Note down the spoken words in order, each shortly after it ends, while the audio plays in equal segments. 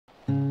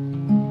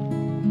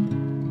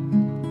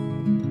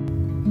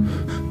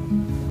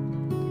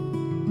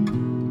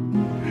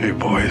you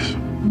boys.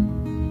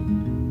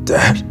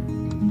 Dad?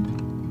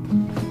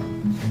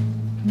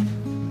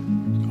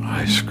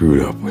 I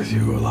screwed up with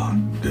you a lot,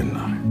 didn't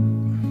I?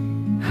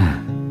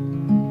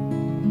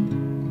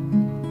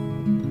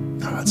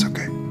 No, that's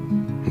okay.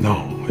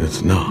 No,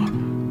 it's not.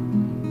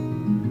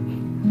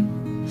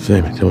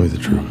 Sammy, tell me the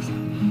truth.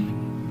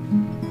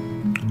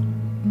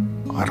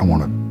 I don't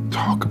want to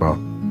talk about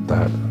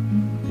that.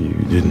 You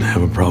didn't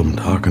have a problem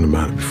talking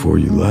about it before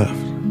you left.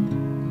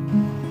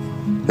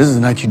 This is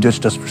the night you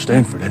ditched us for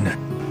Stanford, isn't it?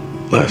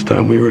 Last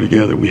time we were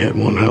together, we had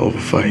one hell of a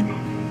fight.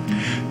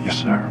 Yes,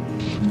 sir.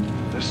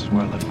 This is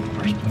where I left in the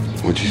first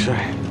place. What'd you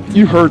say?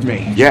 You heard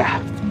me.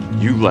 Yeah,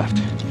 you left.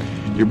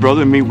 Your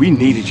brother and me, we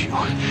needed you.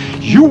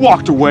 You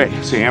walked away,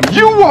 Sam.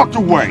 You walked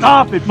away.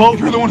 Stop it, both.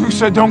 You're the one who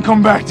said don't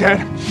come back,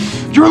 Dad.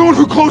 You're the one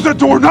who closed that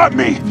door, not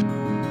me.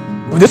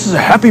 This is a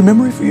happy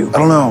memory for you? I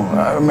don't know.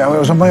 I mean, I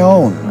was on my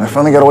own. I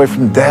finally got away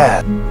from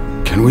Dad.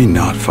 Can we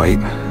not fight?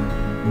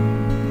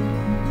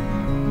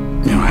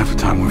 You know, half the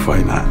time we're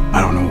fighting,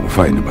 I don't know what we're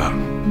fighting about.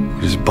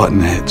 We're just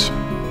butting heads.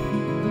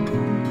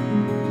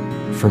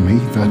 For me,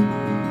 that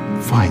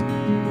fight,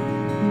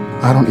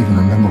 I don't even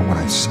remember what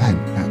I said.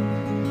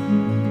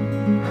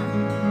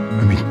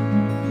 I mean,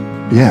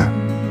 yeah.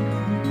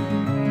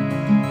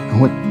 You know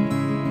what?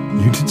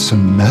 You did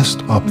some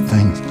messed up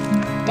things.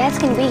 Dad's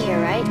gonna be here,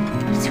 right?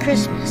 It's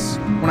Christmas.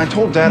 When I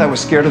told Dad I was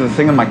scared of the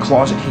thing in my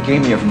closet, he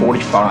gave me a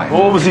 .45.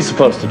 What was he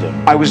supposed to do?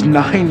 I was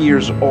 9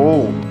 years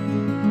old.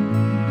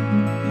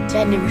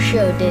 Dad never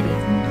showed, did he?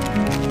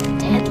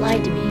 Dad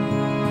lied to me.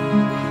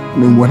 I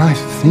mean, when I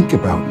think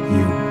about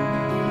you,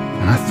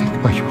 and I think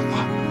about you a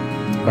lot,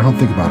 I don't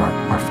think about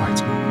our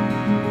fights.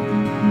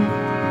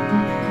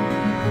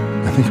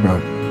 I think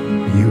about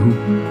you.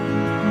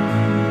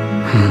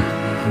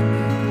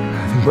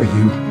 I think about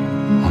you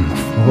on the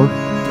floor of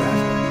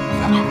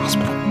that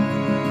hospital.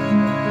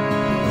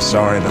 I'm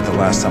sorry that the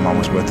last time I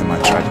was with him, I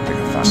tried to pick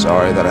a fight.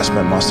 Sorry that I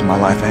spent most of my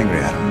life angry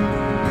at him.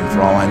 And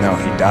for all I know,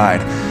 he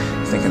died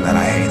thinking that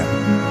I hate him.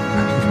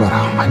 I think about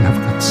how I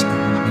never got to see him.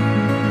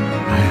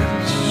 I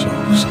am so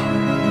sorry.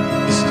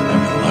 This is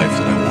never the life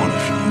that I wanted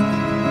for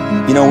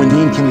you. You know, when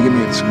Dean came to get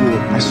me at school,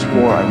 I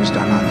swore I was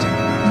done hunting.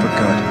 For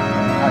good.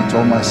 I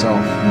told myself,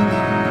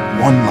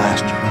 one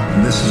last year.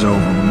 When this is over,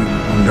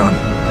 I'm done.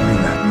 I mean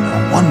that. You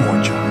know, one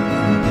more job.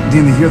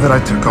 Dean, the year that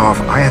I took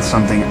off, I had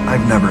something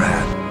I've never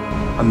had.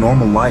 A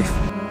normal life.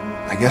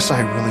 I guess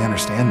I really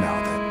understand now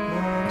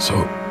that...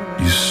 So,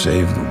 you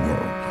saved the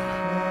world.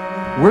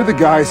 We're the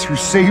guys who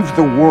saved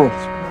the world.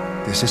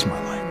 This is my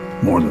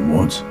life. More than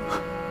once.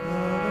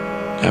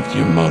 After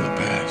your mother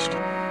passed,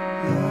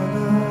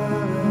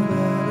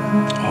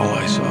 all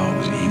I saw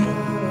was evil.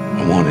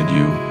 I wanted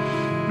you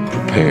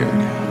prepared,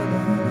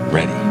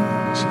 ready.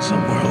 So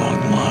somewhere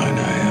along the line,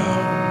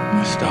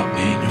 I stopped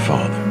being your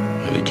father.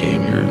 I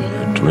became your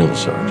drill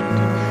sergeant.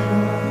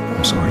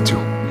 I'm sorry,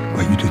 too.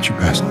 But you did your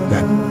best.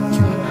 That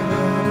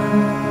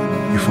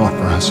you fought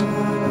for us.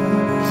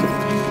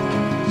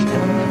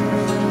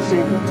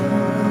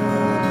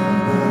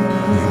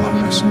 You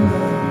loved us.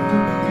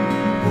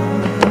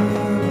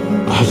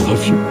 I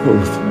love you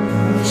both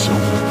so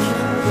much.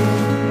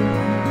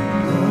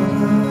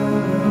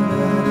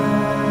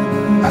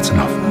 That's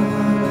enough.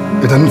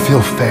 It doesn't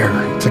feel fair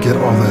to get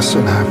all this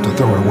and have to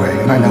throw it away.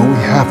 And I know we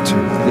have to.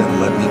 You gotta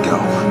let me go.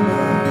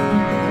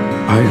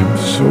 I am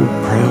so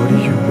proud of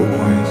you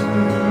boys.